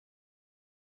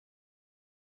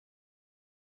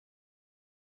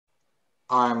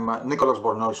I'm Nicholas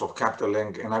Bornos of Capital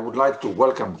Link, and I would like to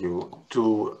welcome you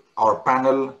to our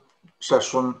panel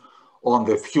session on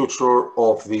the future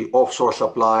of the offshore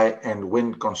supply and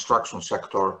wind construction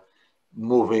sector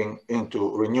moving into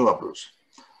renewables.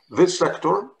 This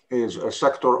sector is a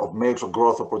sector of major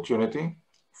growth opportunity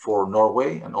for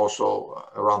Norway and also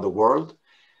around the world.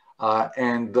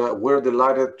 We're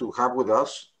delighted to have with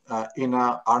us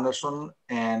Ina Arneson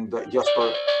and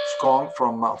Jesper Skjong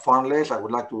from Fearnleys. I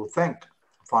would like to thank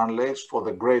Fearnleys for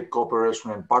the great cooperation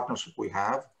and partnership we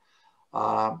have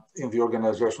in the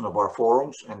organization of our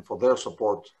forums and for their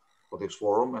support for this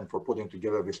forum and for putting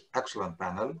together this excellent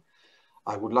panel.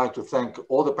 I would like to thank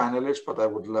all the panelists, but I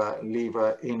would leave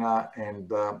Ina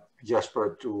and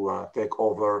Jesper to take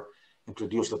over,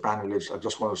 introduce the panelists. I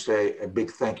just want to say a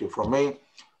big thank you from me.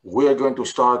 We are going to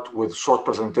start with short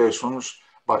presentations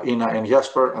by Ina and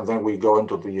Jesper, and then we go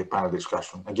into the panel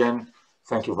discussion. Again,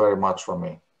 thank you very much from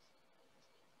me.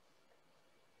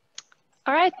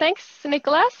 All right, thanks,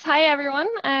 Nicholas. Hi, everyone,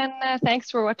 and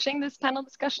thanks for watching this panel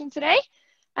discussion today.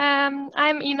 I'm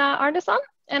Ina Arneson,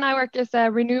 and I work as a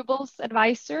renewables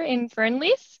advisor in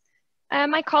Fearnleys.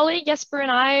 My colleague Jesper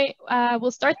and I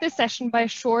will start this session by a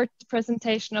short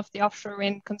presentation of the offshore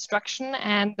wind construction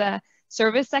and the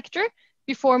service sector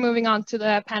before moving on to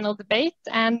the panel debate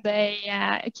and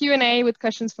a Q&A with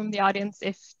questions from the audience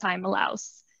if time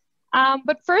allows.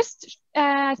 But first,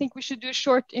 I think we should do a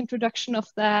short introduction of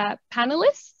the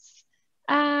panelists.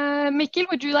 Mikkel,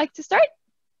 would you like to start?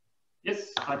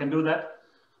 Yes, I can do that.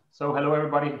 So hello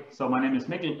everybody. So my name is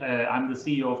Mikkel. I'm the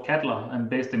CEO of Cadeler and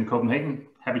based in Copenhagen.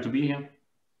 Happy to be here.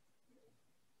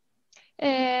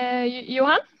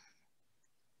 Johan?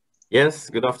 Yes,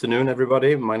 good afternoon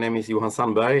everybody. My name is Johan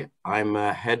Sandberg. I'm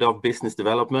head of business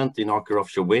development in Aker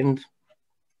Offshore Wind.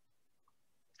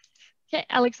 Okay,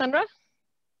 Alexandra?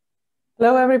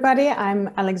 Hello everybody,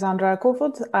 I'm Alexandra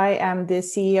Koefoed. I am the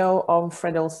CEO of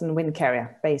Olsen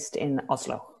Windcarrier based in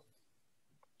Oslo.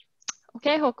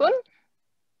 Okay, Håkon?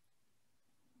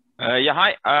 Yeah,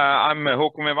 hi, I'm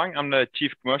Håkon Vevang. I'm the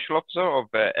Chief Commercial Officer of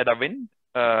Edda Wind.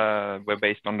 We're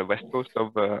based on the west coast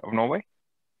of Norway.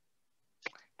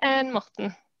 And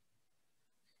Morten.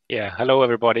 Yeah, hello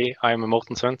everybody. I'm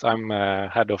Morten Sundt. I'm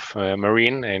head of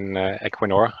marine in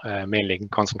Equinor, mainly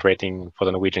concentrating for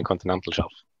the Norwegian continental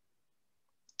shelf.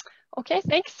 Okay,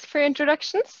 thanks for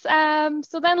introductions.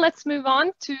 So then let's move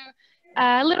on to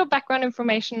a little background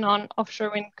information on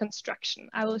offshore wind construction.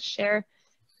 I will share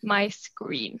my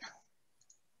screen.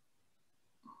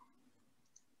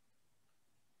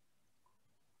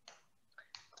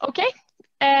 Okay,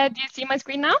 do you see my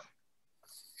screen now?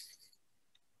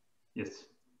 Yes.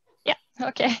 Yeah,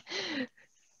 okay.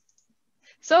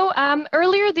 So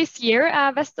earlier this year,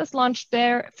 Vestas launched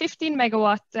their 15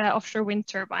 megawatt offshore wind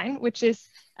turbine, which is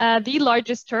the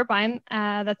largest turbine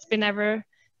that's been ever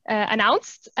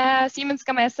announced. Siemens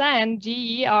Gamesa and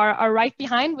GE are right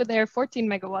behind with their 14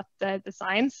 megawatt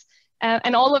designs.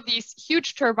 And all of these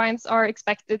huge turbines are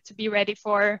expected to be ready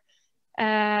for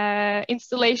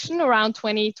installation around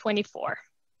 2024.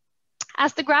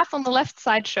 As the graph on the left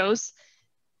side shows,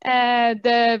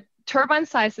 the turbine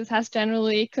sizes has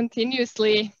generally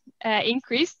continuously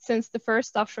increased since the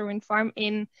first offshore wind farm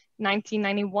in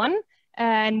 1991.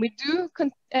 And we do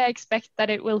expect that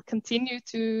it will continue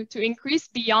to increase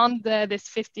beyond this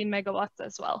 15 megawatts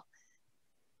as well.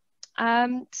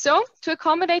 So to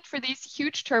accommodate for these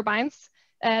huge turbines,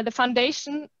 the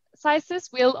foundation sizes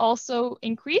will also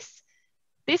increase.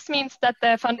 This means that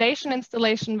the foundation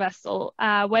installation vessel,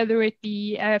 whether it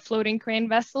be a floating crane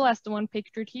vessel as the one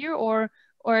pictured here or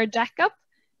a jackup,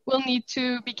 will need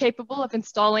to be capable of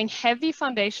installing heavy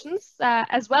foundations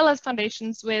as well as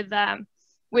foundations with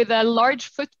a large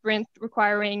footprint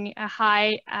requiring a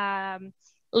high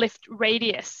lift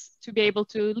radius to be able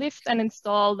to lift and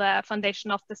install the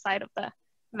foundation off the side of the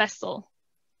vessel.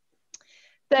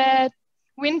 The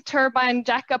wind turbine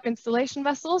jackup installation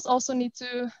vessels also need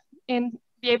to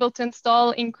be able to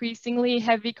install increasingly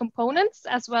heavy components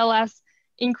as well as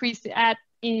increasing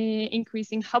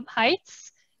hub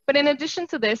heights. But in addition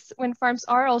to this, wind farms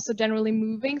are also generally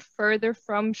moving further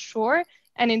from shore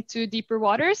and into deeper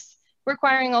waters,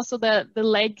 requiring also the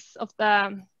legs of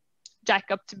the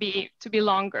jackup to be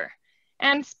longer.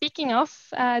 And speaking of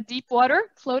deep water,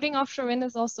 floating offshore wind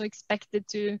is also expected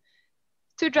to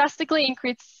drastically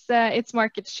increase its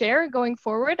market share going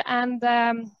forward. And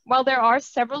while there are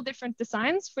several different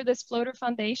designs for this floater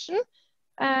foundation,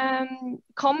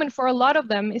 common for a lot of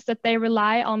them is that they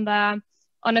rely on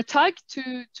a tug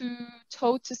to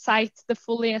tow to site the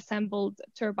fully assembled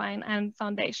turbine and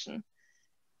foundation.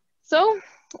 So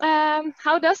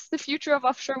how does the future of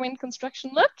offshore wind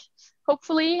construction look?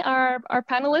 hopefully our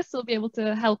panelists will be able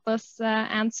to help us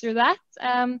answer that.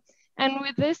 And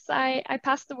with this, I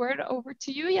pass the word over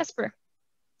to you, Jesper,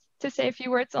 to say a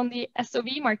few words on the SOV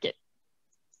market.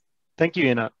 Thank you,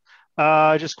 Ina.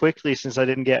 Just quickly, since I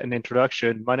didn't get an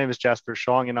introduction, my name is Jesper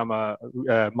Skjong, and I'm a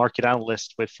market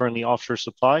analyst with Fearnleys Offshore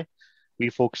Supply. We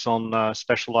focus on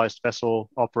specialized vessel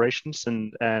operations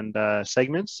and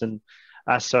segments, and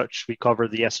as such, we cover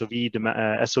the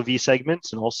SOV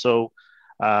segments and also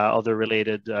other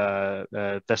related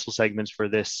vessel segments for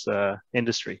this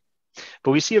industry.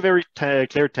 But we see a very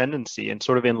clear tendency, and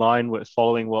sort of in line with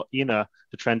following what Ina,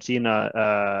 the trends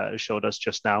Ina showed us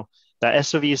just now, that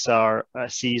SOVs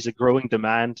sees a growing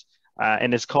demand,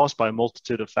 and it's caused by a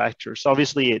multitude of factors.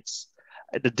 Obviously, it's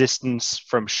the distance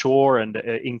from shore and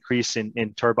the increase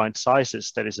in turbine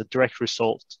sizes that is a direct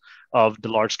result of the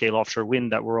large-scale offshore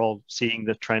wind that we're all seeing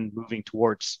the trend moving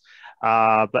towards.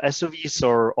 But SOVs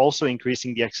are also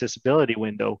increasing the accessibility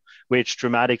window, which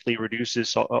dramatically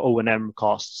reduces O&M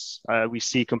costs. We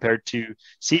see compared to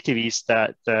CTVs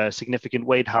that significant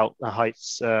weight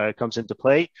heights comes into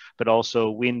play, but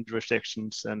also wind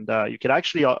restrictions. And you can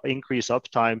actually increase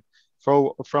uptime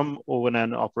from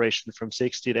O&M operation from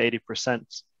 60 to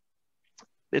 80%.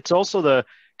 It's also the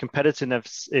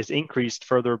competitiveness is increased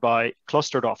further by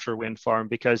clustered offshore wind farm,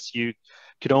 because you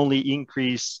could only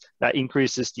increases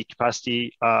the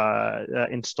capacity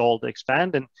installed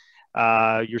expand,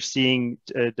 and you're seeing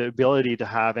the ability to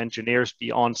have engineers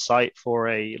be on site for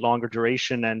a longer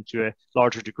duration and to a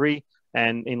larger degree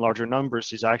and in larger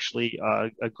numbers is actually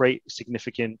a great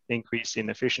significant increase in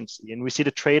efficiency. And we see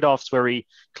the trade-offs very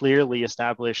clearly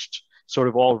established sort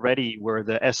of already, where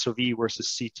the SOV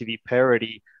versus CTV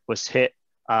parity was hit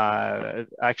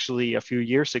actually a few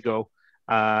years ago.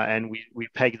 And we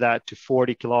pegged that to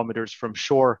 40 kilometers from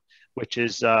shore, which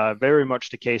is very much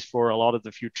the case for a lot of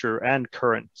the future and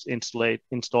current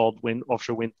installed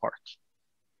offshore wind parks.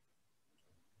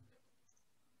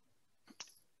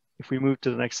 If we move to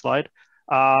the next slide,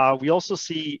 we also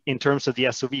see in terms of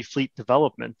the SOV fleet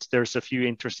development, there's a few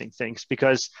interesting things,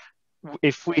 because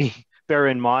if we bear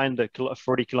in mind the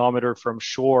 40 kilometer from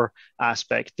shore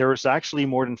aspect, there's actually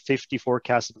more than 50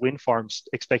 forecasted wind farms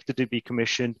expected to be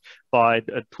commissioned by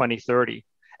 2030.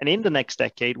 And in the next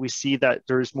decade, we see that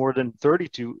there's more than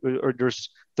 32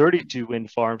 wind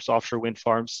farms, offshore wind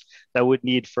farms, that would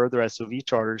need further SOV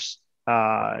charters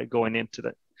going into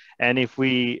that. And if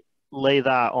we lay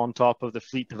that on top of the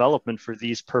fleet development for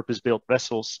these purpose-built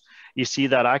vessels, you see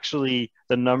that actually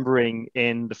the numbering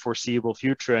in the foreseeable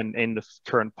future and in the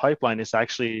current pipeline is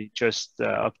actually just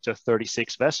up to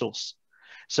 36 vessels.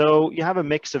 So you have a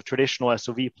mix of traditional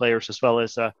SOV players as well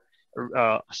as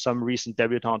some recent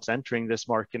debutantes entering this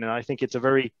market. And I think it's a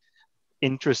very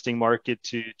interesting market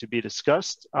to be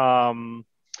discussed. And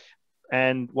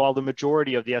while the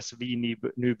majority of the SOV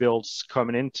new builds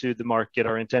coming into the market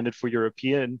are intended for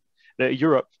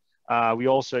Europe, we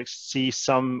also see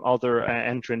some other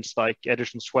entrants like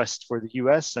Edison's West for the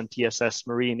US and TSS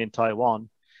Marine in Taiwan.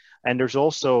 And there's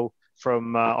also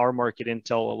from our market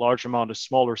intel a large amount of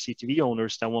smaller CTV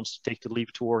owners that wants to take the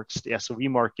leap towards the SOV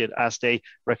market as they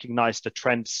recognize the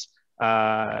trends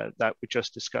that we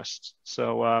just discussed.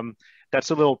 So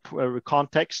that's a little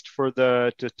context for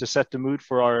to set the mood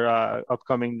for our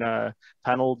upcoming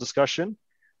panel discussion.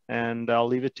 And I'll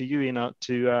leave it to you, Ina,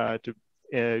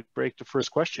 to break the first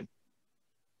question.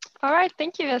 All right,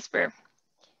 thank you, Jesper.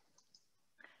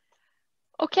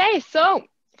 Okay, so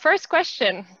first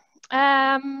question.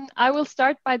 I will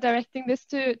start by directing this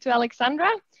to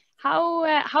Alexandra.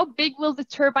 How big will the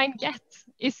turbine get?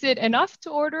 Is it enough to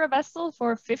order a vessel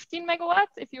for 15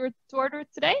 megawatts if you were to order it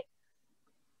today?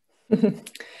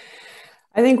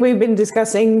 I think we've been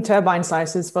discussing turbine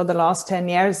sizes for the last 10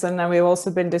 years, and we've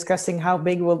also been discussing how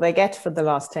big will they get for the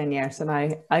last 10 years. And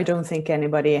I don't think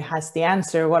anybody has the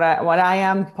answer. What I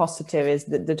am positive is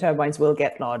that the turbines will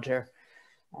get larger.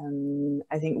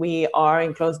 I think we are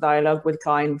in close dialogue with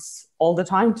clients all the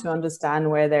time to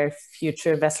understand where their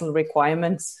future vessel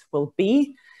requirements will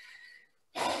be.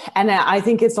 And I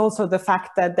think it's also the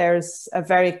fact that there's a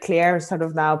very clear sort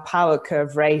of now power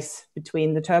curve race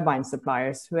between the turbine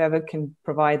suppliers. Whoever can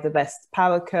provide the best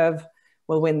power curve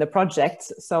will win the project.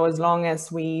 So as long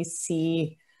as we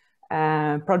see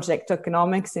project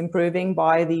economics improving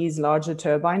by these larger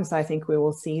turbines, I think we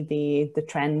will see the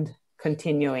trend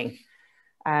continuing.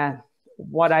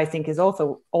 What I think is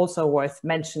also worth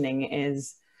mentioning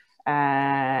is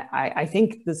I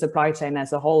think the supply chain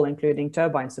as a whole, including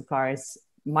turbine suppliers,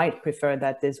 might prefer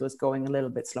that this was going a little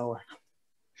bit slower.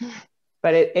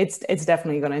 But it's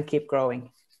definitely going to keep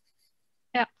growing.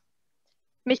 Yeah.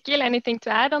 Mikkel, anything to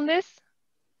add on this?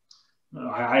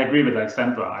 I agree with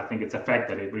Alexandra. I think it's a fact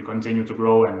that it will continue to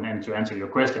grow. And to answer your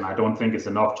question, I don't think it's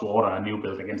enough to order a new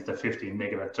build against a 15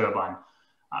 megawatt turbine.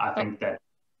 I think that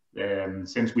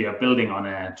since we are building on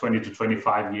a 20 to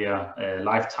 25 year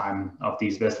lifetime of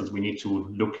these vessels, we need to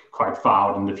look quite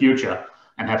far out in the future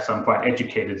and have some quite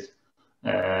educated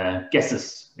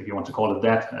guesses, if you want to call it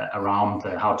that, around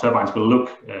how turbines will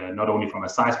look, not only from a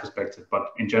size perspective,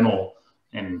 but in general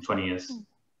in 20 years.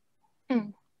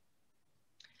 Mm.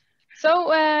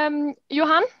 So,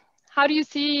 Johan, how do you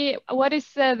see, what is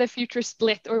the future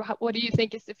split, or what do you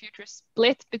think is the future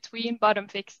split between bottom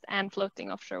fixed and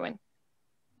floating offshore wind?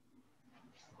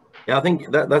 Yeah, I think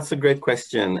that's a great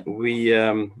question.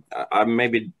 I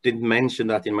maybe didn't mention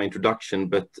that in my introduction,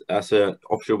 but as an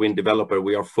offshore wind developer,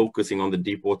 we are focusing on the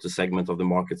deep water segment of the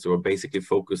market. So we're basically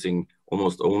focusing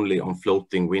almost only on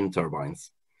floating wind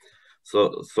turbines.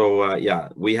 So yeah,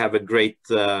 we have a great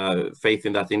faith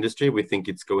in that industry. We think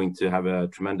it's going to have a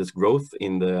tremendous growth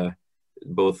in the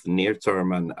both near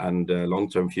term and long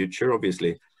term future,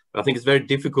 obviously. But I think it's very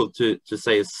difficult to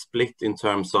say a split in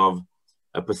terms of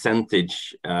a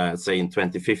percentage, say in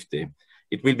 2050.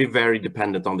 It will be very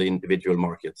dependent on the individual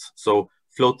markets. So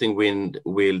floating wind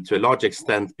will to a large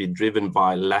extent be driven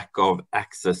by lack of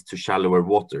access to shallower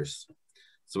waters.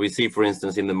 So we see, for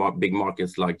instance, in the big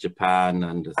markets like Japan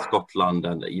and Scotland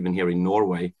and even here in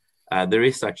Norway, there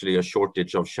is actually a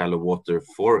shortage of shallow water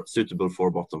suitable for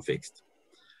bottom fixed.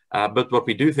 But what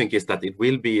we do think is that it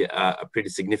will be a pretty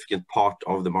significant part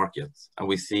of the market. And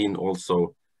we've seen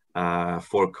also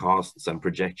forecasts and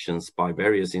projections by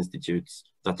various institutes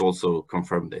that also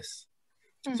confirm this.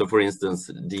 So for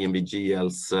instance,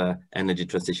 DNV-GL's Energy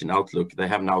Transition Outlook, they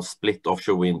have now split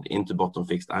offshore wind into bottom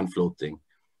fixed and floating.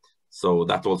 So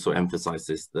that also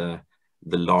emphasizes the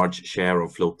large share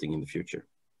of floating in the future.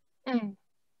 Mm.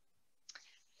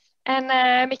 And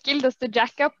Mikkel, does the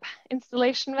jackup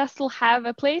installation vessel have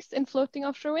a place in floating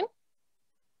offshore wind?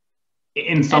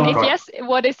 In some and if yes,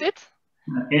 what is it?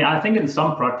 I think in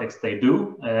some projects they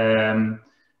do,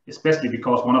 especially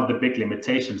because one of the big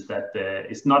limitations that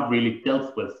is not really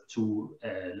dealt with to,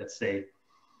 let's say,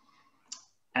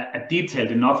 a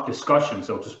detailed enough discussion,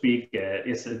 so to speak,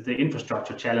 is the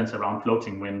infrastructure challenge around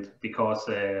floating wind. Because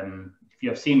if you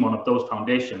have seen one of those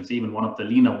foundations, even one of the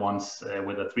leaner ones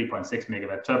with a 3.6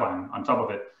 megawatt turbine on top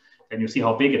of it, then you see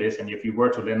how big it is. And if you were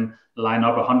to then line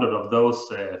up 100 of those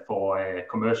for a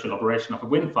commercial operation of a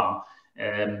wind farm,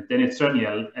 then it's certainly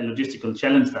a logistical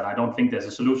challenge that I don't think there's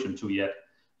a solution to yet.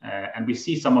 And we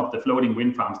see some of the floating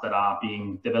wind farms that are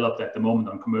being developed at the moment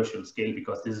on commercial scale,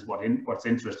 because this is what's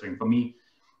interesting for me.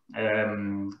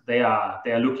 They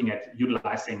are looking at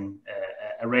utilizing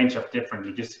a range of different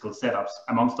logistical setups,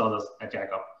 amongst others a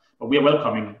jackup. But we are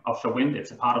welcoming offshore wind.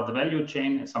 It's a part of the value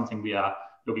chain. It's something we are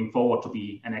looking forward to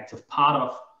be an active part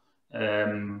of.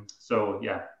 So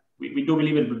yeah, we do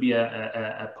believe it will be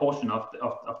a portion of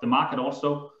the market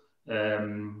also.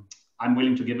 I'm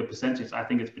willing to give a percentage. I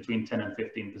think it's between 10 and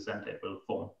 15% it will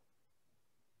form.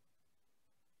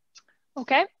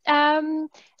 Okay.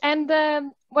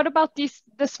 What about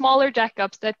the smaller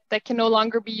jackups that can no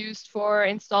longer be used for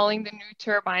installing the new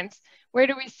turbines? Where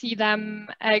do we see them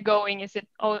going? Is it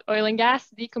oil and gas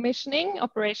decommissioning,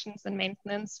 operations and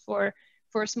maintenance for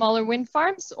smaller wind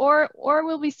farms, or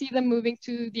will we see them moving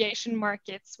to the Asian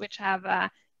markets, which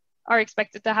are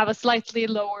expected to have a slightly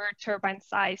lower turbine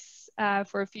size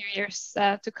for a few years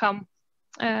to come?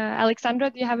 Alexandra,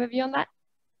 do you have a view on that?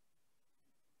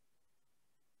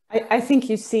 I think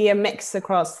you see a mix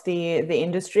across the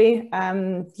industry.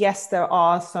 Yes, there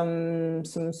are some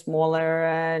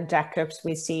smaller jackups.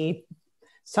 We see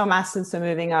some assets are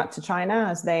moving out to China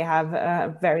as they have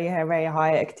a very, very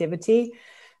high activity.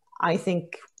 I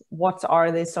think what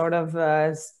are the sort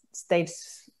of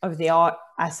states of the art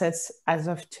assets as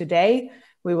of today?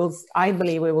 I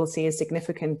believe we will see a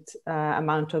significant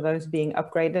amount of those being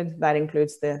upgraded. That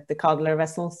includes the Cadeler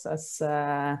vessels as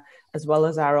well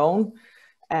as our own.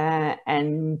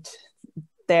 And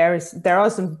there are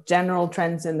some general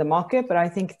trends in the market, but I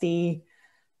think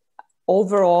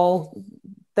overall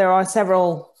there are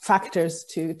several factors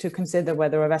to consider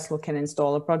whether a vessel can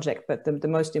install a project. But the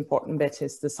most important bit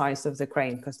is the size of the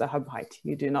crane, because the hub height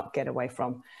you do not get away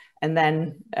from, and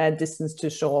then distance to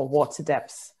shore, water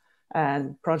depth,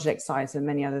 project size, and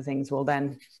many other things will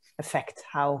then affect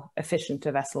how efficient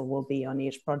a vessel will be on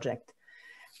each project.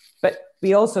 But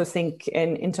we also think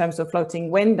in terms of floating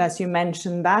wind, as you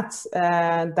mentioned, that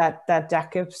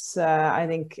jackups, I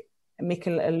think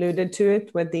Mikkel alluded to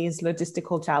it with these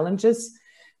logistical challenges.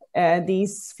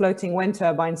 These floating wind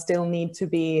turbines still need to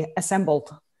be assembled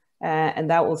and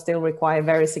that will still require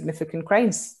very significant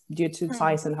cranes due to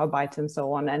size and hub height and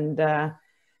so on. And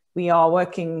we are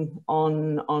working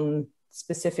on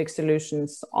specific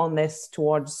solutions on this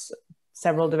towards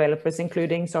several developers,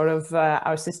 including sort of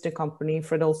our sister company,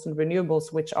 Olsen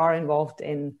Renewables, which are involved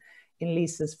in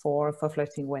leases for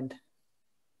floating wind.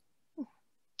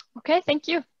 Okay, thank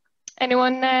you.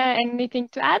 Anyone anything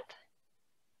to add?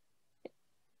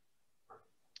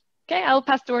 Okay, I'll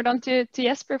pass the word on to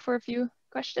Jesper for a few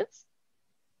questions.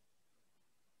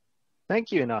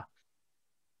 Thank you, Ina.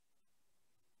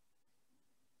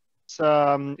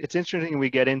 It's interesting we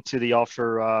get into the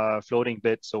offshore floating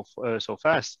bit so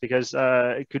fast, because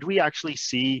could we actually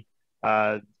see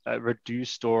a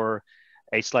reduced or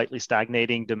a slightly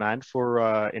stagnating demand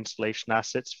for installation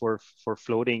assets for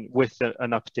floating, with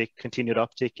an continued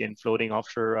uptick in floating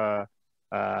offshore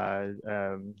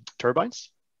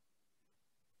turbines?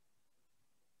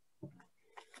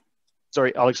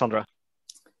 Sorry, Alexandra.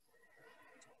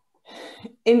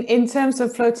 In terms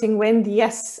of floating wind,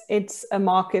 yes, it's a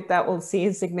market that will see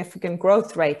a significant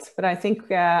growth rate, but I think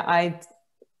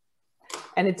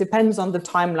and it depends on the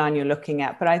timeline you're looking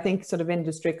at, but I think sort of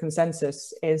industry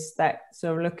consensus is that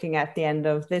sort of looking at the end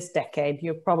of this decade,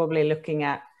 you're probably looking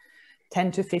at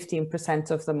 10 to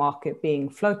 15% of the market being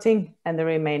floating, and the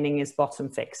remaining is bottom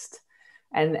fixed.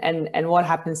 And what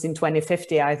happens in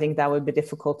 2050, I think that would be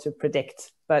difficult to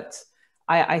predict, but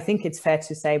I think it's fair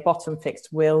to say bottom fixed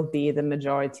will be the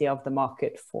majority of the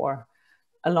market for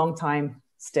a long time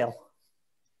still.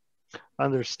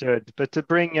 Understood. But to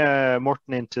bring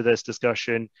Morten into this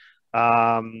discussion,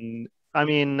 I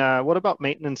mean, what about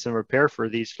maintenance and repair for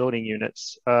these floating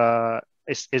units?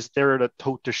 Is there a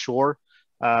tow to shore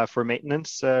for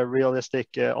maintenance realistic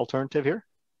alternative here?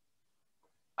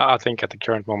 I think at the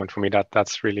current moment for me,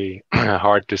 that's really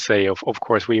hard to say. Of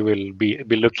course, we will be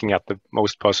looking at the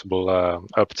most possible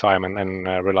uptime and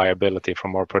reliability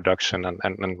from our production,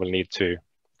 and we'll need to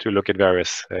look at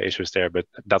various issues there. But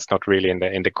that's not really in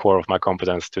the core of my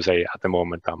competence to say at the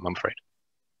moment, I'm afraid.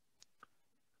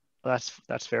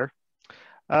 That's fair.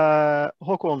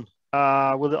 Håkon,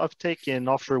 with the uptake in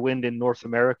offshore wind in North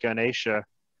America and Asia,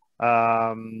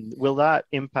 will that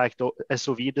impact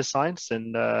SOV designs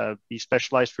and be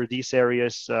specialized for these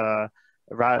areas? Would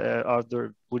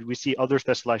we see other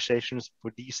specializations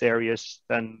for these areas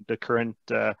than the current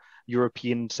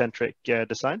European-centric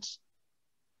designs?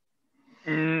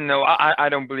 No, I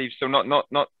don't believe so.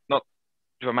 Not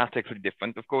dramatically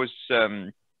different. Of course,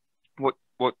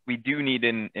 what we do need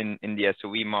in the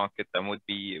SOV market and would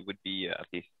be at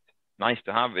least nice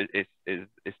to have is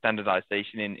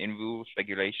standardization in rules,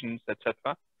 regulations,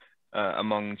 etc.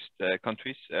 Amongst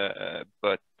countries.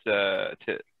 But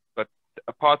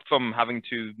apart from having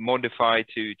to modify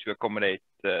to accommodate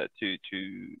to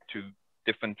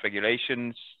different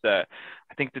regulations, I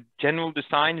think the general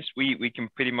designs we can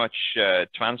pretty much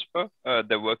transfer.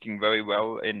 They're working very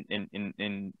well in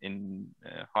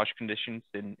harsh conditions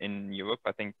in Europe.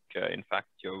 I think in fact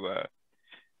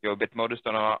you're a bit modest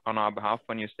on our behalf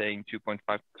when you're saying 2.5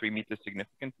 to 3 meters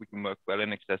significant. We can work well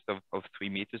in excess of 3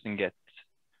 meters and get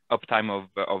uptime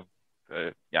of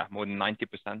more than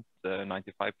 90%,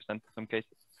 95% in some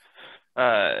cases.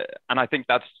 And I think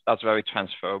that's very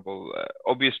transferable.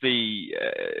 Obviously,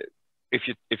 if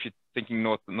you're thinking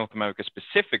North America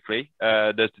specifically,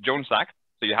 there's the Jones Act,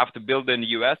 so you have to build in the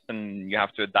US and you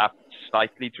have to adapt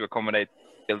slightly to accommodate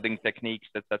building techniques,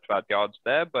 etc. at yards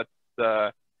there. But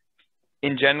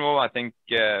in general, I think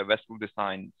vessel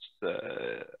designs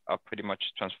are pretty much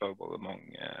transferable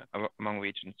among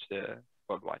regions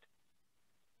worldwide.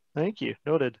 Thank you.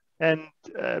 Noted. And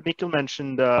Mikkel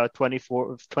mentioned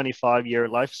 25-year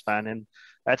lifespan, and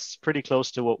that's pretty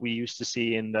close to what we used to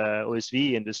see in the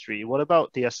OSV industry. What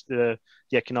about the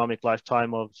economic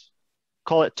lifetime of,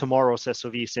 call it tomorrow's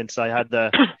SOV, since I had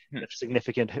the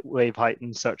significant wave height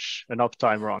and such an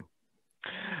uptime wrong?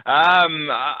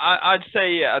 I'd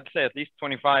say at least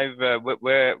 25.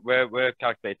 We're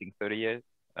calculating 30 years,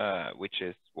 which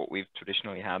is what we've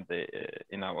traditionally had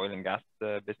in our oil and gas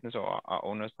business, or our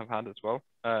owners have had as well.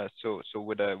 So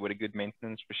with a good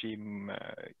maintenance regime,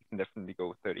 you can definitely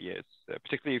go 30 years,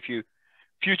 particularly if you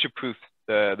future-proof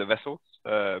the vessels,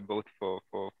 both for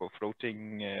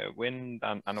floating wind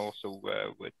and also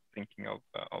with thinking of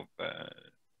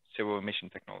zero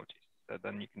emission technologies.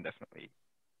 Then you can definitely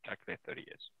calculate 30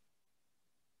 years.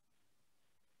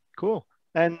 Cool.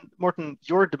 And Morten,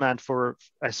 your demand for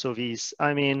SOVs,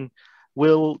 I mean,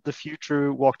 will the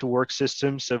future walk-to-work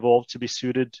systems evolve to be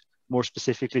suited more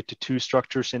specifically to two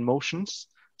structures in motions?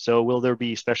 So will there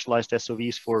be specialized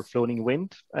SOVs for floating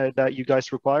wind that you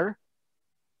guys require?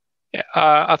 Yeah,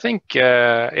 I think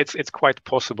it's quite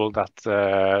possible that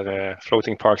the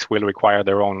floating parks will require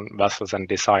their own vessels and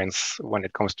designs when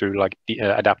it comes to like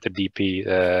adapted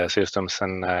DP systems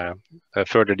and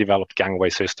further developed gangway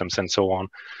systems and so on,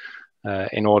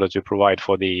 in order to provide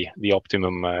for the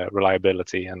optimum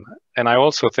reliability. And I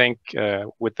also think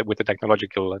with the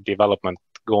technological development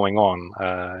going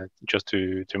on, just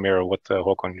to mirror what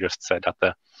Håkon just said,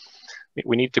 that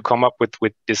we need to come up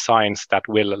with designs that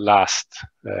will last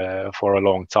for a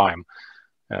long time,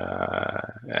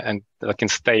 and that can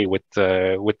stay with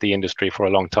the industry for a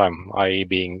long time, i.e.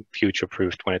 being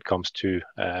future-proofed when it comes to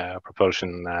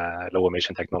propulsion, low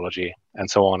emission technology,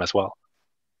 and so on as well.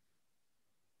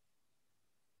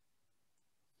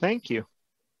 Thank you.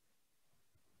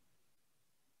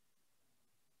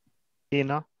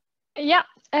 Ina? Yeah,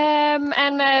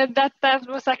 and that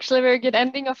was actually a very good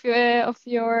ending of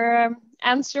your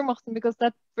answer, Morten, because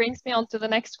that brings me on to the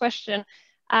next question.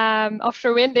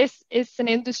 Offshore wind is an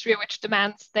industry which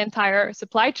demands the entire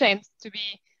supply chain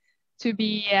to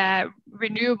be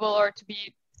renewable or to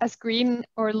be as green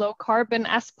or low carbon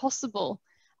as possible.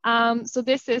 So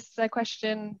this is a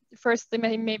question firstly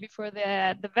maybe for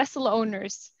the vessel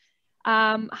owners.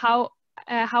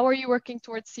 How are you working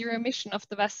towards zero emission of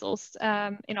the vessels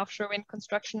in offshore wind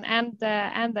construction and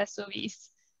SOVs?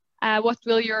 What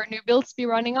will your new builds be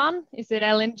running on? Is it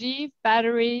LNG,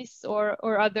 batteries,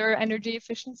 or other energy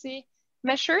efficiency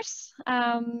measures?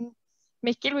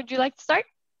 Mikkel, would you like to start?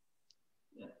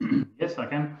 Yes, I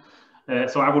can.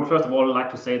 So I would first of all like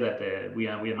to say that we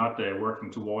are not working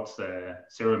towards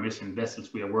zero emission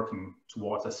vessels. We are working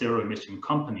towards a zero emission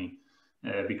company.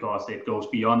 Because it goes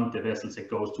beyond the vessels, it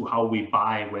goes to how we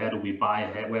buy, where do we buy,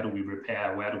 where do we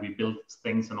repair, where do we build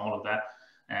things and all of that.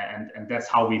 And that's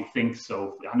how we think.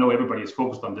 So I know everybody is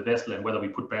focused on the vessel and whether we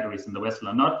put batteries in the vessel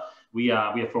or not. We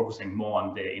are focusing more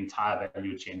on the entire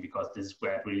value chain because this is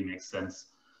where it really makes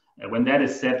sense. When that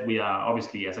is said, we are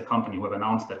obviously as a company who have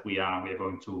announced that we are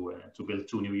going to build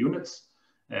 2 new units.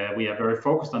 We are very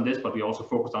focused on this, but we also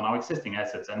focused on our existing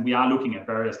assets and we are looking at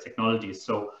various technologies.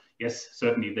 So yes,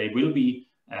 certainly they will be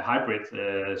hybrid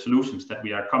solutions that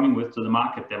we are coming with to the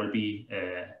market. There will be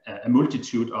a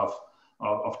multitude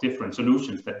of different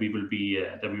solutions that we will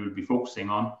be focusing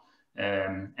on,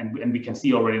 and we can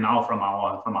see already now from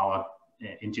our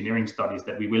engineering studies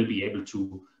that we will be able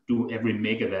to do every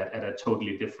megawatt at a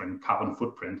totally different carbon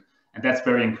footprint, and that's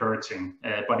very encouraging.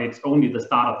 But it's only the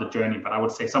start of the journey. But I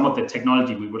would say some of the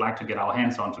technology we would like to get our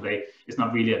hands on today is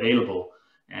not really available.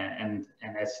 And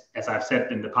as I've said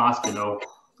in the past, you know,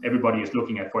 everybody is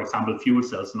looking at, for example, fuel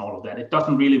cells and all of that. It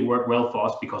doesn't really work well for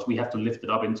us because we have to lift it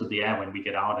up into the air when we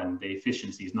get out and the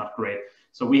efficiency is not great.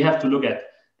 So we have to look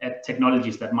at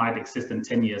technologies that might exist in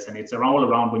 10 years. And it's all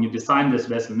around when you design this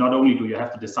vessel, not only do you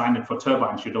have to design it for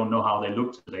turbines, you don't know how they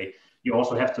look today, you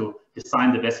also have to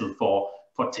design the vessel for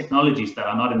technologies that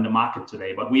are not in the market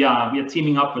today. But we are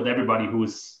teaming up with everybody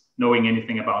who's knowing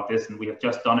anything about this, and we have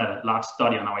just done a large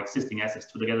study on our existing assets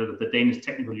together with the Danish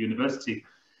Technical University.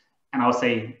 And I'll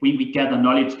say we gather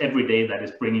knowledge every day that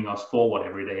is bringing us forward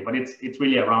every day. But it's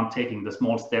really around taking the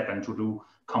small step and to do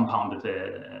compounded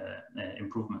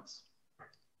improvements.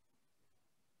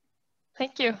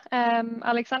 Thank you,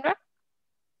 Alexandra.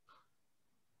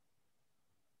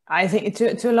 I think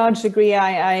to a large degree,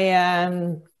 I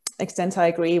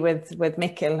agree with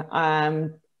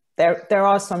Mikkel. There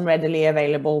are some readily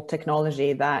available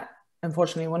technology that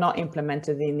unfortunately were not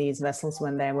implemented in these vessels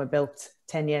when they were built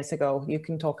 10 years ago. You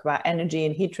can talk about energy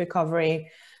and heat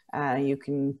recovery. You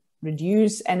can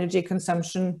reduce energy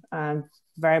consumption,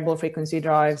 variable frequency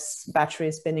drives,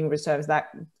 battery spinning reserves.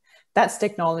 That's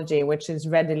technology which is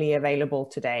readily available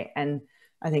today. And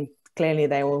I think clearly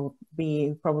they will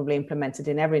be probably implemented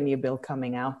in every new build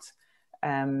coming out.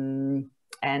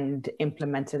 And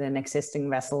implemented in existing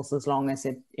vessels as long as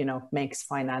it, you know, makes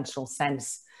financial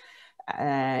sense.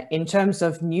 In terms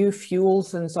of new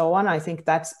fuels and so on, I think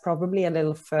that's probably a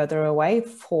little further away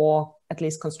for at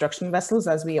least construction vessels,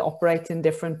 as we operate in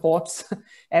different ports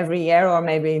every year or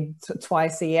maybe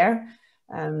twice a year.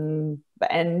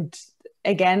 And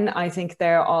again, I think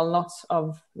there are lots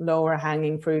of lower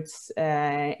hanging fruits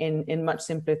in much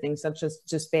simpler things, such as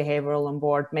just behavioral on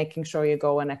board, making sure you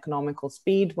go an economical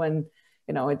speed when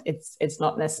you know it's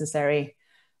not necessary.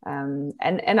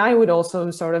 And I would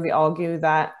also sort of argue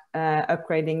that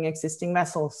upgrading existing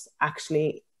vessels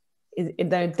actually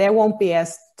they won't be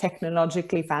as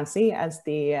technologically fancy as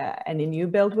any new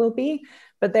build will be,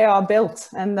 but they are built,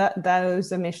 and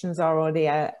those emissions are already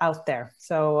out there.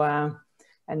 So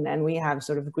and we have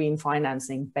sort of green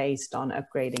financing based on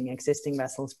upgrading existing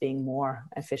vessels being more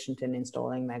efficient in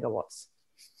installing megawatts.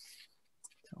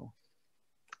 So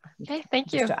Okay, thank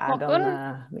Just you. to add Håkon?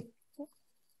 on.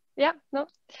 Yeah, no.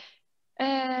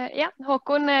 Yeah,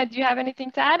 Håkon, do you have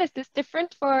anything to add? Is this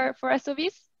different for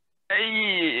SOVs?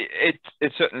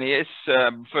 It certainly is.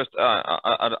 First,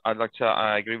 I'd like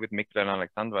to agree with Mikkel and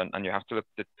Alexandra, and you have to look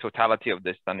at the totality of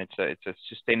this. And it's a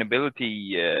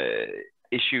sustainability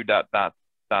issue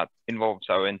that involves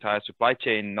our entire supply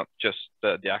chain, not just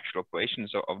the actual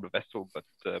operations of the vessel, but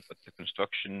the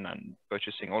construction and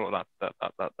purchasing, all of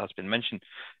that's been mentioned.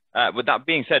 With that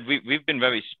being said, we've been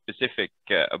very specific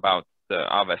about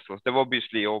our vessels. They're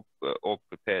obviously all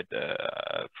prepared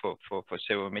for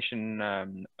zero emission.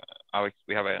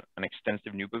 We have an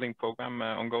extensive new building program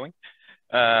ongoing,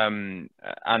 and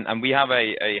we have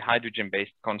a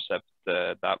hydrogen-based concept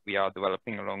that we are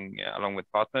developing along with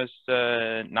partners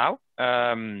now,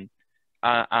 and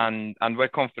we're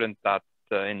confident that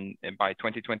by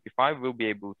 2025 we'll be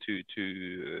able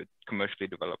to commercially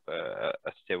develop a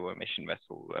zero emission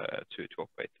vessel to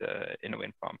operate in a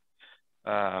wind farm.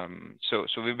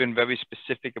 So we've been very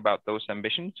specific about those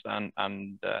ambitions, and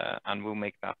we'll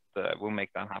make that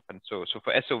happen. So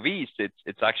for SOVs,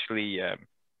 it's actually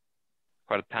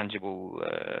quite a tangible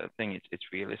thing. It's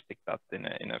realistic that in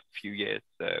a few years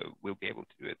we'll be able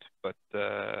to do it. But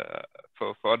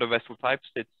for other vessel types,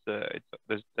 there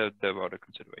are other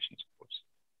considerations, of course.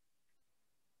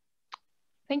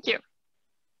 Thank you.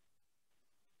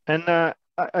 And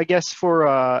I guess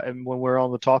and when we're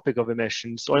on the topic of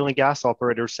emissions, oil and gas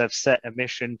operators have set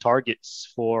emission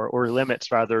targets or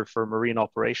limits rather for marine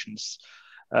operations.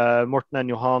 Morten and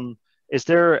Johan, is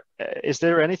there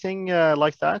anything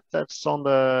like that's on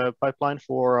the pipeline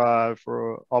for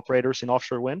operators in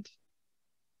offshore wind?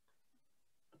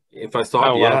 If I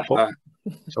start,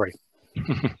 sorry.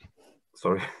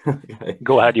 Sorry.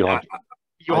 Go ahead, Johan.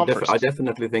 I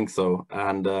definitely think so,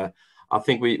 and I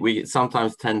think we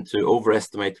sometimes tend to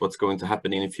overestimate what's going to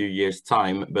happen in a few years'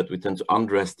 time, but we tend to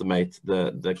underestimate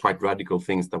the quite radical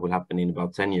things that will happen in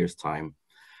about 10 years' time.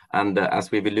 And as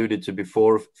we've alluded to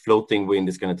before, floating wind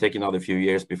is going to take another few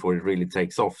years before it really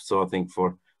takes off. So I think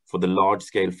for the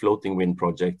large-scale floating wind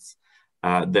projects,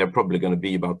 they're probably going to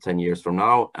be about 10 years from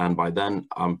now, and by then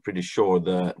I'm pretty sure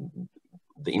the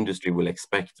industry will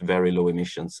expect very low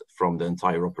emissions from the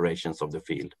entire operations of the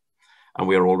field. And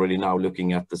we are already now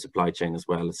looking at the supply chain as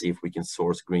well, see if we can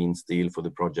source green steel for the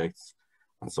projects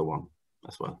and so on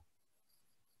as well.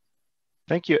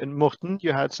 Thank you. And Morten,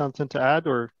 you had something to add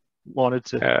or wanted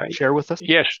to share with us?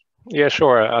 Yes, yeah,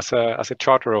 sure. As a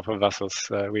charter of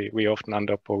vessels, we often end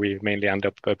up, or we mainly end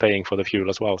up paying for the fuel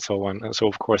as well. So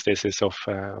of course this is of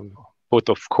both,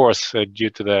 of course,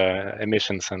 due to the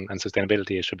emissions and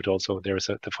sustainability issue, but also there is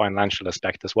the financial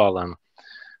aspect as well. And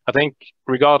I think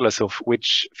regardless of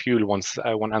which fuel one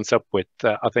ends up with,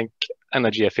 I think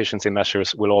energy efficiency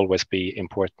measures will always be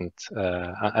important.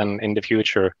 And in the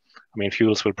future, I mean,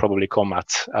 fuels will probably come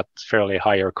at fairly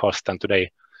higher cost than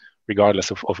today, regardless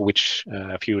of which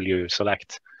fuel you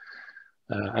select.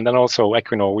 And then also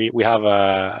Equinor, we have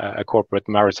a corporate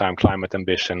maritime climate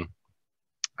ambition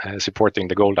supporting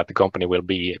the goal that the company will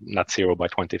be net zero by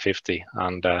 2050.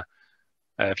 And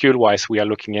fuel-wise, we are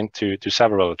looking into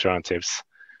several alternatives.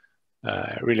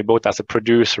 Really both as a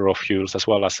producer of fuels as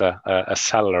well as a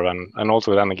seller and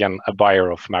also then again a buyer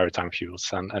of maritime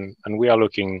fuels, and we are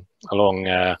looking along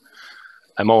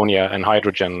ammonia and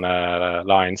hydrogen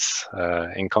lines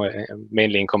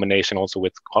mainly in combination also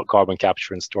with carbon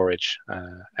capture and storage,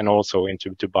 and also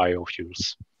into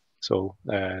biofuels. So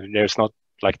there's not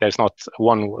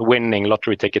one winning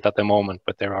lottery ticket at the moment,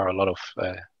 but there are a lot of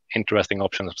interesting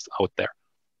options out there.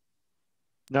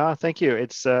 No, thank you.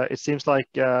 It seems like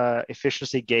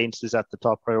efficiency gains is at the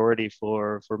top priority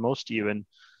for most of you, and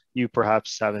you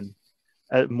perhaps having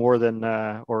more than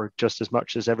or just as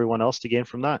much as everyone else to gain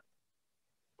from that.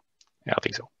 Yeah, I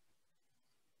think so.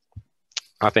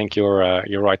 I think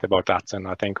you're right about that, and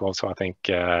I think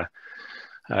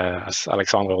as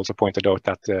Alexandra also pointed out,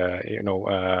 that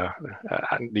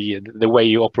the way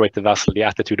you operate the vessel, the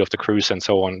attitude of the crews, and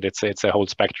so on, it's a whole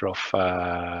spectrum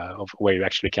of where you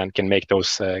actually can make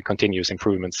those continuous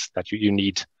improvements that you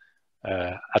need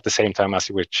at the same time as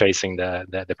we're chasing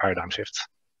the paradigm shifts.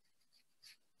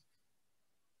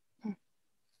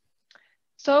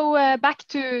 So back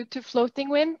to floating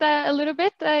wind a little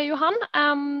bit, Johan.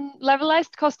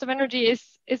 Levelized cost of energy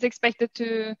is expected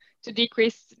to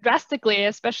decrease drastically,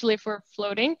 especially for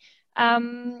floating.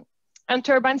 And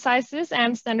turbine sizes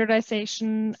and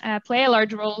standardization play a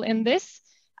large role in this.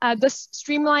 Does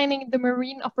streamlining the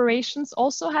marine operations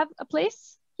also have a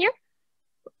place here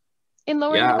in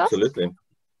lowering the cost? Absolutely.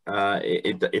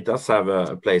 It does have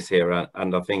a place here,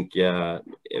 and I think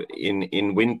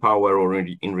in wind power or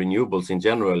in renewables in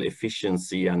general,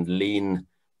 efficiency and lean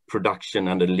production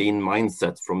and a lean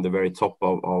mindset from the very top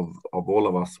of all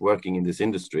of us working in this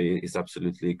industry is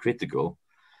absolutely critical.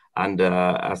 And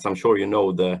as I'm sure you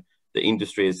know, the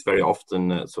industry is very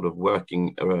often sort of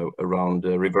working around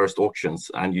reversed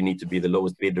auctions, and you need to be the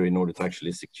lowest bidder in order to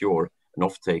actually secure an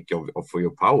offtake for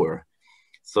your power.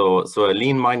 So a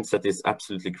lean mindset is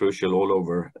absolutely crucial all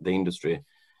over the industry.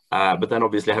 But then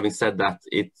obviously, having said that,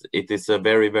 it is a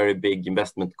very, very big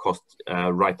investment cost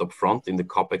right up front in the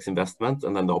CapEx investment,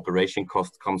 and then the operation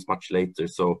cost comes much later.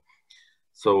 So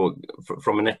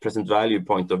from a net present value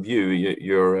point of view,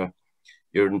 you're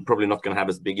probably not going to have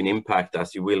as big an impact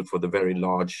as you will for the very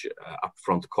large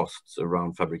upfront costs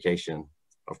around fabrication.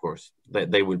 Of course,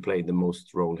 they will play the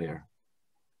most role here,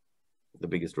 the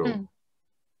biggest role.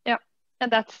 Yeah,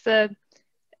 and that's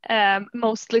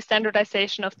mostly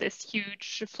standardization of this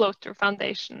huge floater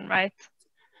foundation, right?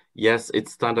 Yes,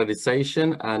 it's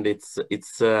standardization, and it's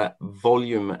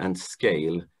volume and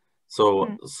scale.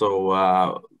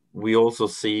 So we also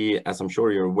see, as I'm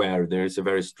sure you're aware, there is a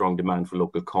very strong demand for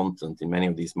local content in many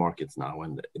of these markets now,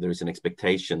 and there is an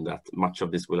expectation that much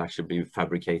of this will actually be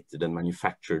fabricated and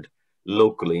manufactured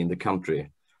locally in the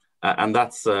country. And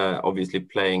that's obviously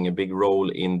playing a big role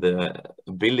in the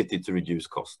ability to reduce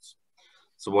costs.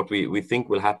 So what we think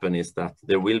will happen is that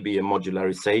there will be a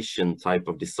modularization type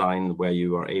of design where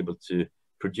you are able to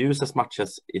produce as much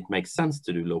as it makes sense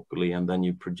to do locally, and then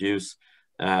you produce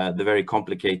the very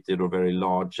complicated or very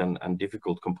large and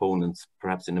difficult components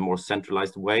perhaps in a more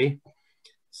centralized way,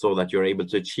 so that you're able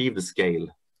to achieve the scale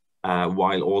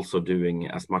while also doing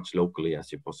as much locally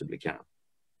as you possibly can.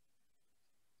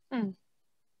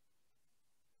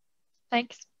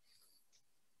 Thanks.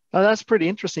 That's pretty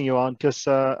interesting, Johan, because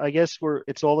I guess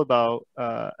it's all about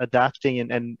adapting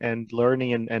and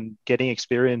learning and getting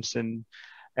experience and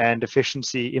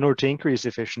efficiency in order to increase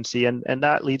efficiency. And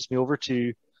that leads me over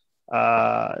to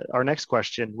our next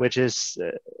question, which is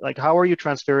like, how are you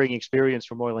transferring experience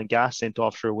from oil and gas into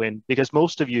offshore wind? Because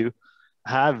most of you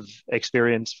have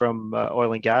experience from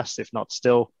oil and gas, if not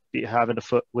still having a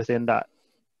foot within that.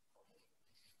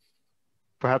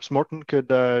 Perhaps Morten could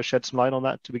shed some light on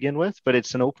that to begin with, but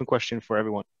it's an open question for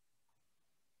everyone.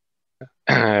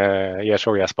 Yeah,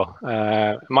 sure, Jesper.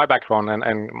 My background,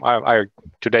 and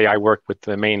today I work with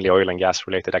mainly oil and gas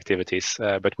related activities,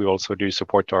 but we also do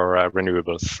support our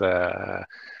renewables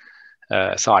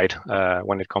side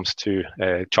when it comes to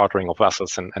chartering of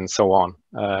vessels and so on.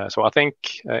 So I think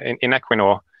in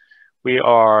Equinor, we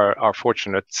are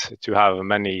fortunate to have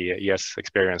many years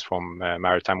experience from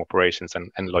maritime operations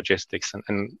and logistics,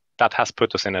 and that has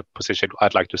put us in a position,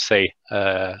 I'd like to say,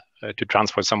 to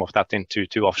transfer some of that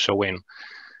into offshore wind.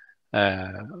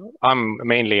 I'm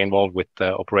mainly involved with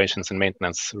operations and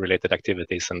maintenance related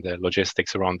activities and the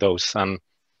logistics around those. And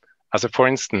as for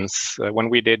instance, when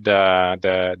we did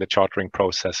the chartering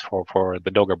process for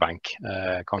the Dogger Bank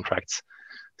contracts,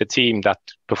 the team that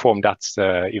performed that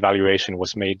evaluation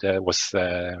was made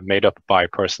up by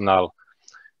personnel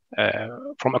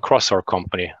from across our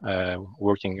company,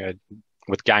 working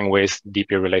with gangways,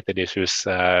 DP related issues,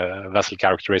 vessel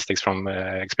characteristics from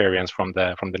experience from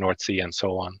the North Sea and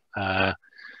so on.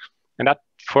 And that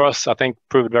for us, I think,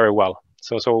 proved very well.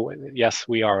 So yes,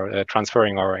 we are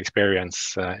transferring our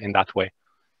experience in that way.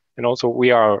 And also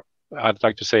we are, I'd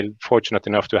like to say, fortunate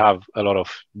enough to have a lot of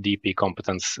DP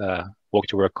competence,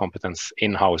 walk-to-work competence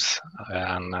in-house,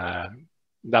 and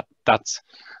that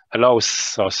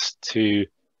allows us to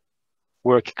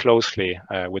work closely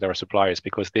with our suppliers,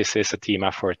 because this is a team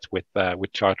effort with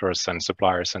charterers and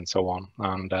suppliers and so on.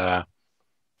 And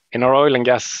in our oil and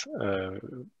gas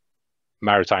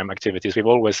maritime activities, we've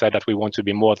always said that we want to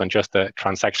be more than just a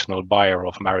transactional buyer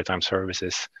of maritime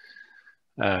services.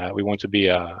 We want to be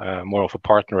more of a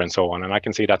partner and so on. And I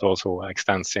can see that also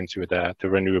extends into the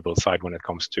renewable side when it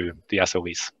comes to the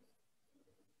SOVs.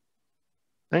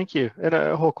 Thank you. And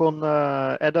Håkon,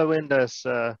 Edda Wind, it's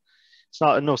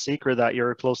no secret that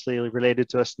you're closely related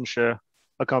to Østensjø,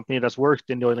 a company that's worked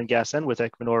in the oil and gas and with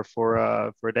Equinor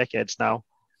for decades now.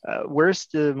 Where's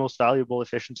the most valuable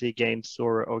efficiency gains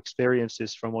or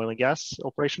experiences from oil and gas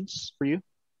operations for you?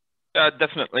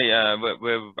 Definitely.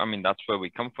 I mean, that's where we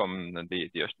come from, the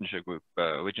Østensjø group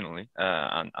originally,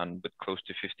 and with close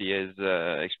to 50 years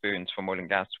experience from oil and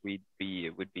gas, would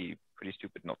be pretty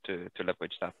stupid not to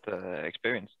leverage that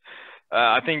experience.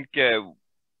 I think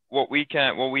what we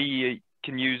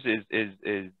can use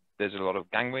is there's a lot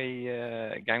of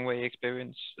gangway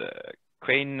experience,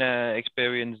 crane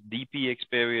experience, DP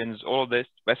experience, all this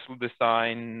vessel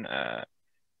design.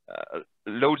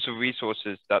 Loads of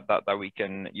resources that we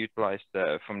can utilize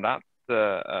from that.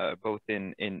 both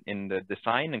in the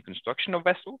design and construction of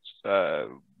vessels.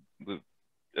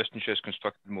 Østensjø has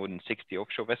constructed more than 60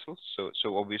 offshore vessels,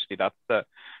 so obviously that's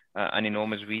an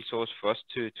enormous resource for us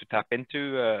to tap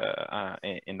into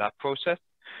in that process.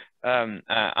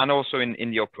 And also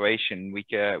in the operation, we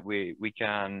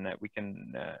can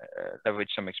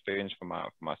leverage some experience from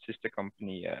our sister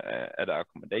company Edda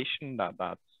Accommodation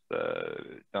that's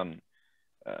done.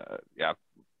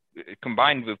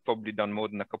 Combined, we've probably done more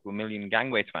than a couple of million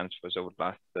gangway transfers over the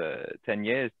last 10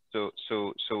 years. So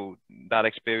that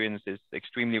experience is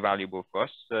extremely valuable for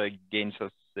us. Gains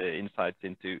us insights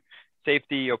into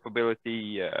safety, operability,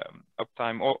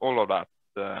 uptime, all of that.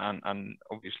 And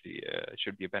obviously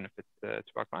should be a benefit to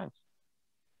our clients.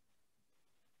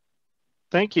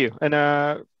 Thank you. And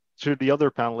to the other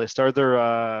panelists, are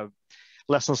there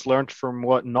lessons learned from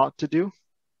what not to do?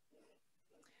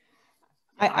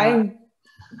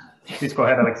 Please go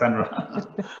ahead, Alexandra.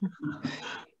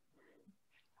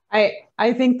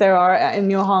 I think there are, and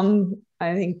Johan,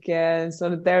 I think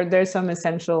sort of there's some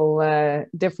essential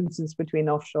differences between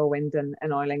offshore wind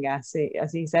and oil and gas.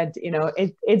 As he said, you know,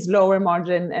 it's lower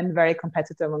margin and very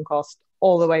competitive on cost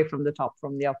all the way from the top,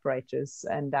 from the operators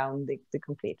and down the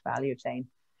complete value chain.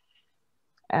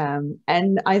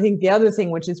 And I think the other thing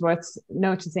which is worth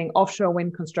noticing, offshore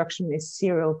wind construction is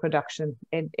serial production.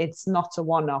 It's not a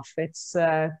one-off. It's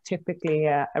typically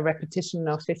a repetition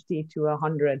of 50 to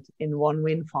 100 in one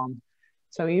wind farm.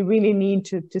 So you really need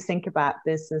to think about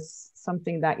this as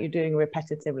something that you're doing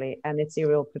repetitively, and it's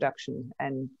serial production.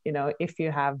 And, you know, if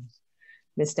you have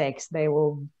mistakes, they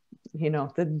will, you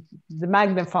know, the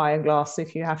magnifier glass,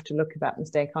 if you have to look at that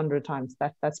mistake 100 times,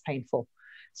 that's painful.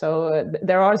 So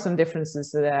there are some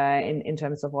differences in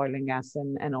terms of oil and gas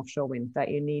and offshore wind that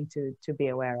you need to be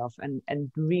aware of,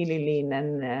 and really lean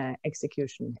and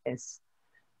execution is,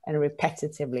 and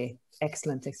repetitively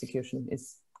excellent execution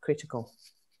is critical.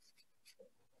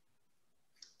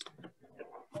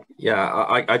 Yeah,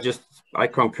 I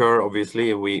concur.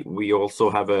 Obviously, we also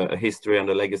have a history and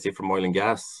a legacy from oil and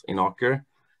gas in Aker.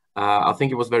 I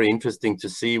think it was very interesting to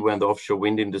see when the offshore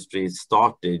wind industry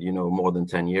started, you know, more than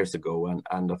 10 years ago.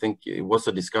 And I think it was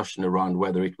a discussion around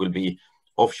whether it will be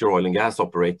offshore oil and gas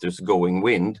operators going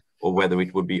wind or whether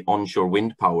it would be onshore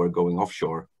wind power going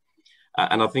offshore.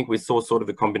 And I think we saw sort of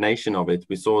a combination of it.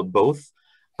 We saw both.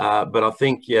 But I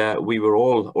think, yeah, we were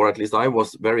all, or at least I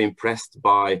was very impressed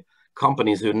by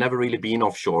companies who had never really been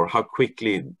offshore, how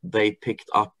quickly they picked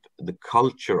up the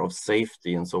culture of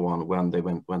safety and so on when they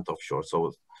went offshore.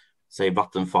 So say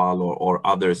Vattenfall or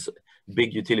others,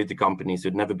 big utility companies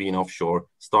who'd never been offshore,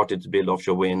 started to build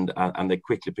offshore wind, and they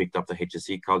quickly picked up the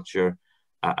HSE culture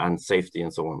and safety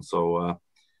and so on. So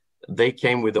they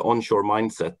came with the onshore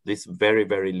mindset, this very,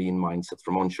 very lean mindset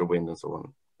from onshore wind and so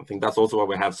on. I think that's also why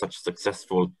we have such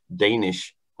successful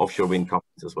Danish offshore wind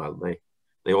companies as well.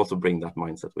 They also bring that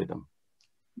mindset with them,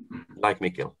 like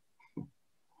Mikkel.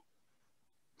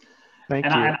 And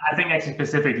I think actually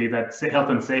specifically that health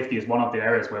and safety is one of the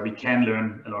areas where we can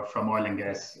learn a lot from oil and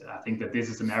gas. I think that this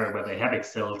is an area where they have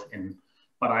excelled in,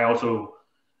 but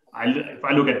if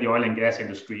I look at the oil and gas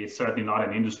industry, it's certainly not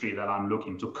an industry that I'm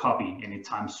looking to copy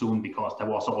anytime soon, because there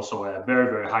was also a very,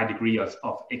 very high degree of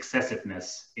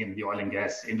excessiveness in the oil and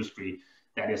gas industry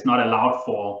that is not allowed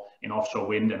for in offshore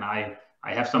wind. And I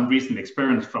have some recent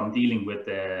experience from dealing with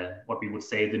what we would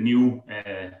say the new,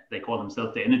 they call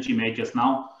themselves the energy majors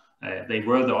now. They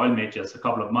were the oil majors a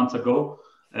couple of months ago.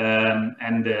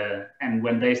 And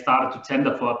when they started to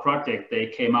tender for a project, they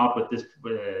came out with this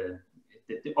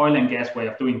the oil and gas way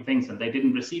of doing things, and they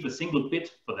didn't receive a single bid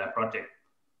for their project.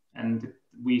 And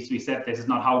we said, this is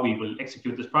not how we will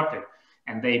execute this project.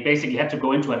 And they basically had to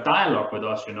go into a dialogue with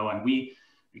us, you know, and we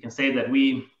can say that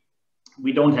we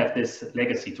don't have this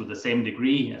legacy to the same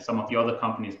degree as some of the other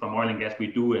companies from oil and gas. We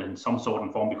do in some sort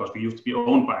and form because we used to be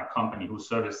owned by a company who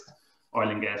serviced oil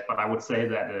and gas. But I would say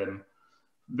that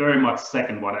very much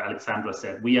second what Alexandra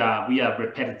said. We are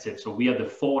repetitive, so we are the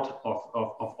Ford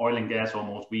of oil and gas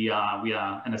almost. We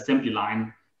are an assembly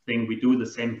line thing. We do the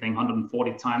same thing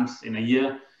 140 times in a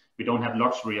year. We don't have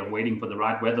luxury of waiting for the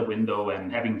right weather window and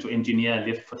having to engineer a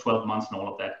lift for 12 months and all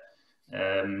of that.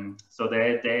 So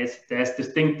there's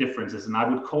distinct differences, and I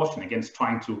would caution against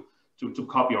trying to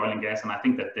copy oil and gas. And I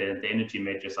think that the energy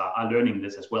majors are learning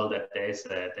this as well, that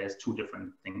there's two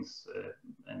different things,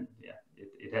 and yeah,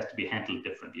 it has to be handled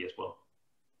differently as well.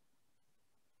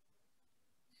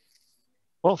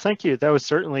 Well, thank you. That was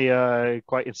certainly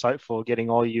quite insightful, getting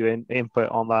all you input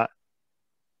on that.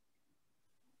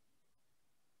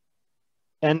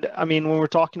 And I mean, when we're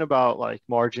talking about like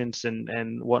margins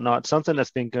and whatnot, something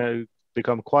that's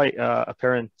become quite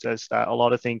apparent is that a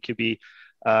lot of things could be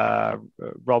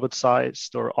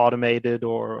robot-sized or automated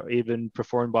or even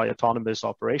performed by autonomous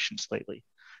operations lately.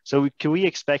 So can we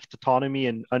expect autonomy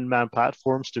and unmanned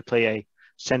platforms to play a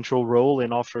central role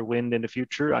in offshore wind in the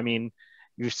future? I mean,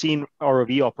 you've seen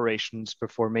ROV operations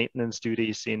perform maintenance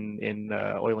duties in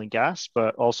oil and gas,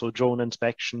 but also drone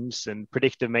inspections and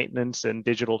predictive maintenance and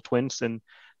digital twins. And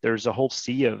there's a whole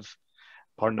sea of,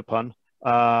 pardon the pun,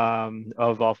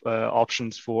 of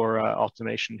options for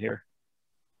automation here.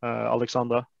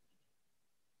 Alexandra?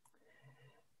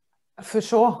 For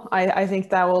sure. I think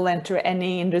that will enter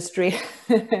any industry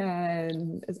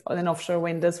in offshore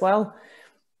wind as well,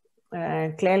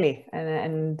 clearly.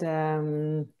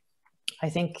 And I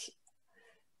think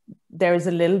there is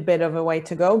a little bit of a way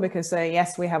to go because,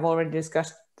 yes, we have already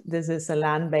discussed this is a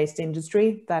land-based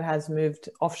industry that has moved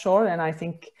offshore. And I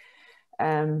think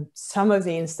some of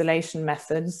the installation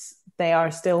methods, they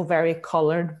are still very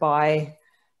colored by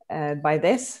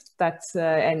this.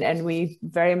 And we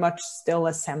very much still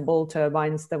assemble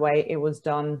turbines the way it was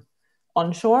done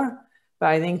onshore. But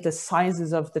I think the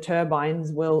sizes of the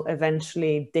turbines will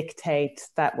eventually dictate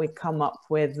that we come up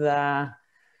with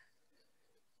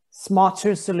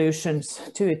smarter solutions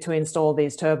to install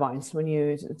these turbines. When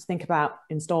you think about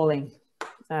installing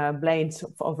blades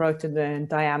of rotor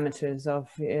diameters of,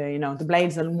 the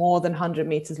blades are more than 100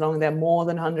 meters long, they're more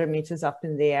than 100 meters up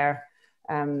in the air.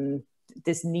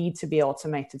 This needs to be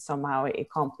automated somehow. It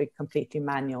can't be completely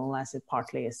manual as it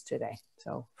partly is today.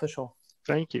 So for sure.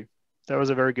 Thank you. That was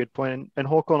a very good point. And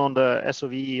Håkon, on the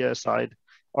SOV side,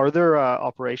 are there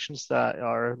operations that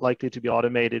are likely to be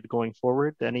automated going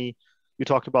forward? You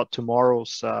talked about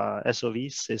tomorrow's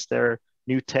SOVs. Is there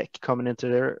new tech coming into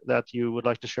there that you would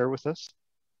like to share with us?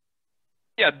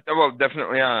 Yeah, well,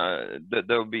 definitely.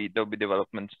 There'll be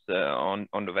developments on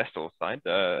the vessel side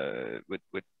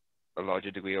with a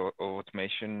larger degree of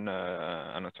automation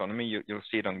and autonomy. You'll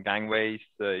see it on gangways.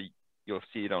 You'll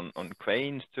see it on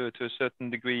cranes to a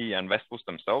certain degree, and vessels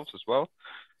themselves as well.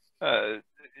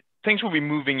 Things will be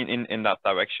moving in that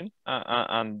direction,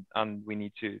 and we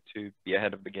need to be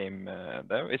ahead of the game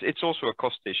there. It's also a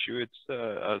cost issue.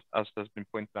 It's as has been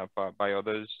pointed out by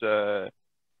others.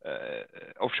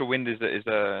 Offshore wind is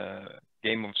a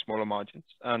game of smaller margins,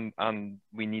 and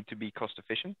we need to be cost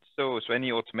efficient. So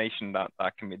any automation that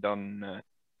can be done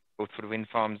both for the wind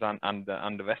farms and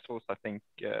the vessels, I think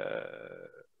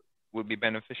will be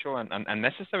beneficial and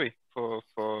necessary for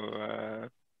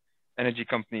energy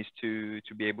companies to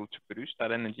be able to produce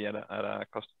that energy at a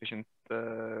cost efficient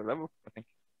level, I think.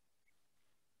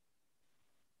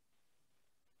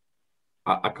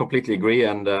 I completely agree,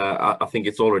 and I think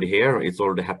it's already here. It's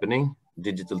already happening.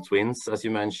 Digital twins, as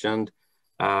you mentioned,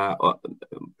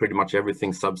 pretty much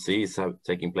everything subsea is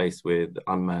taking place with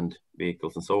unmanned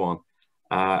vehicles and so on.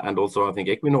 And also, I think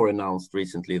Equinor announced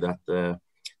recently that the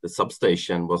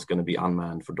substation was going to be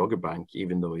unmanned for Dogger Bank,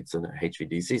 even though it's an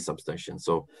HVDC substation.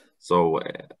 So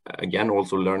again,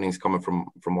 also learnings coming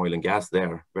from oil and gas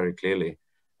there very clearly.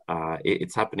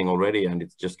 It's happening already, and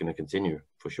it's just going to continue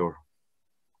for sure.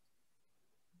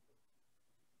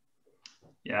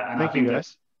 Yeah, and I think that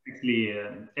actually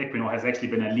Equinor has actually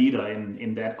been a leader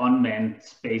in that unmanned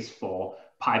space for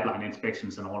pipeline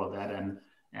inspections and all of that,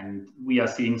 and we are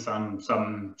seeing some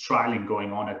trialing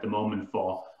going on at the moment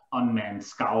for unmanned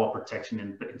scour protection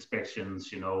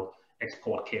inspections,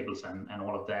 export cables and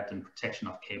all of that, and protection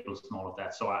of cables and all of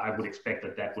that. So I would expect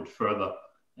that would further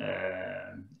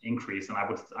increase, and I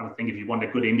would think if you want a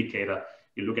good indicator,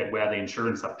 you look at where the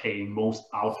insurance are paying most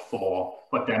out for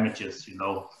damages,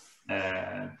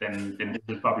 then this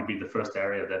would probably be the first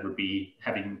area that would be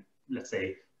having, let's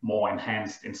say, more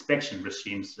enhanced inspection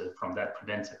regimes from that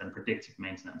preventive and predictive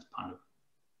maintenance point of view.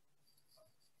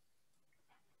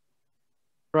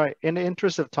 Right. In the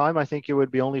interest of time, I think it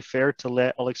would be only fair to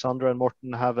let Alexandra and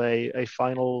Morten have a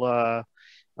final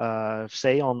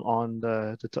say on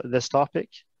this topic.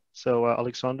 So,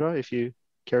 Alexandra, if you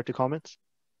care to comment.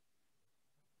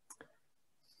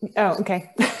 Oh,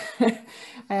 okay.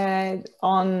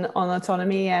 On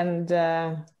autonomy and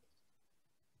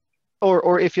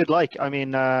or if you'd like, I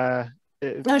mean no,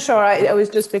 sure. It was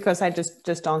just because I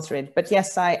just answered it, but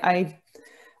yes,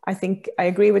 I think I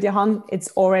agree with Johan.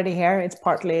 It's already here. It's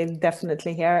partly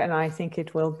definitely here, and I think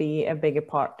it will be a bigger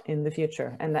part in the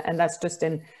future. And that's just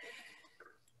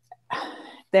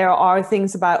there are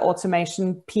things about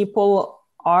automation. People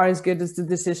are as good as the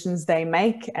decisions they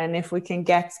make, and if we can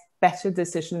get better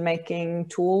decision-making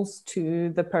tools to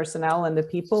the personnel and the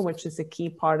people, which is a key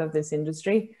part of this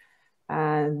industry,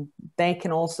 and they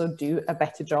can also do a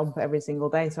better job every single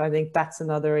day. So I think that's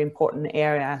another important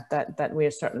area that we're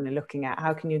certainly looking at.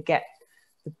 How can you get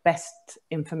the best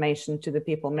information to the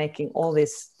people making all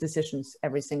these decisions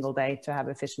every single day to have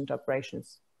efficient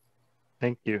operations.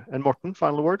 Thank you. And Morten,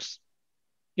 final words?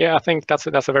 Yeah, I think that's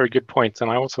a very good point, and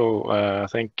I also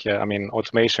think I mean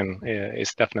automation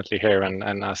is definitely here,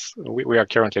 and as we are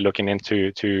currently looking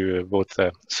into both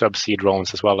subsea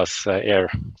drones as well as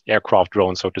aircraft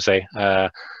drones, so to say,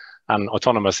 and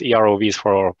autonomous EROVs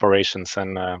for our operations,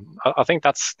 and I think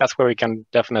that's where we can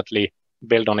definitely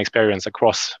build on experience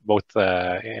across both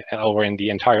over in the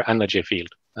entire energy field,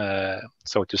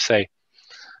 so to say.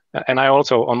 And I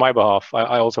also, on my behalf,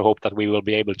 I also hope that we will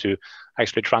be able to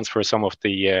actually transfer some of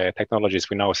the technologies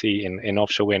we now see in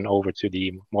offshore wind over to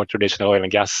the more traditional oil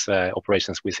and gas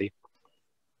operations we see.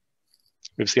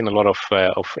 We've seen a lot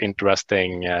of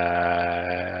interesting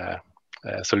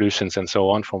solutions and so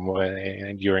on from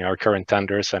during our current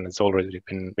tenders, and it's already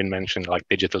been mentioned, like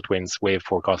digital twins, wave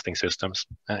forecasting systems,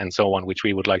 and so on, which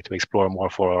we would like to explore more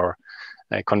for our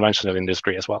conventional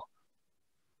industry as well.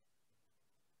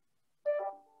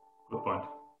 Good point.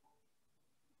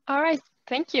 All right,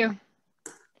 thank you.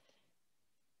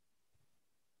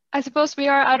 I suppose we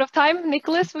are out of time.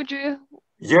 Nicholas, would you?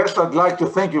 Yes, I'd like to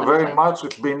thank you very much.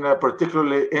 It's been a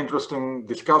particularly interesting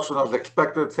discussion as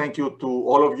expected. Thank you to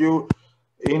all of you.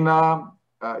 Ina,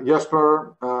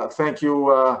 Jesper, thank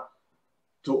you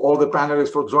to all the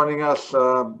panelists for joining us.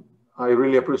 I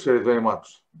really appreciate it very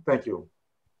much. Thank you.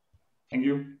 Thank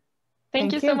you.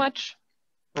 Thank you so much.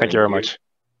 Thank you very much.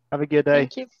 Have a good day.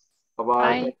 Thank you.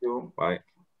 Bye-bye. Thank you. Bye.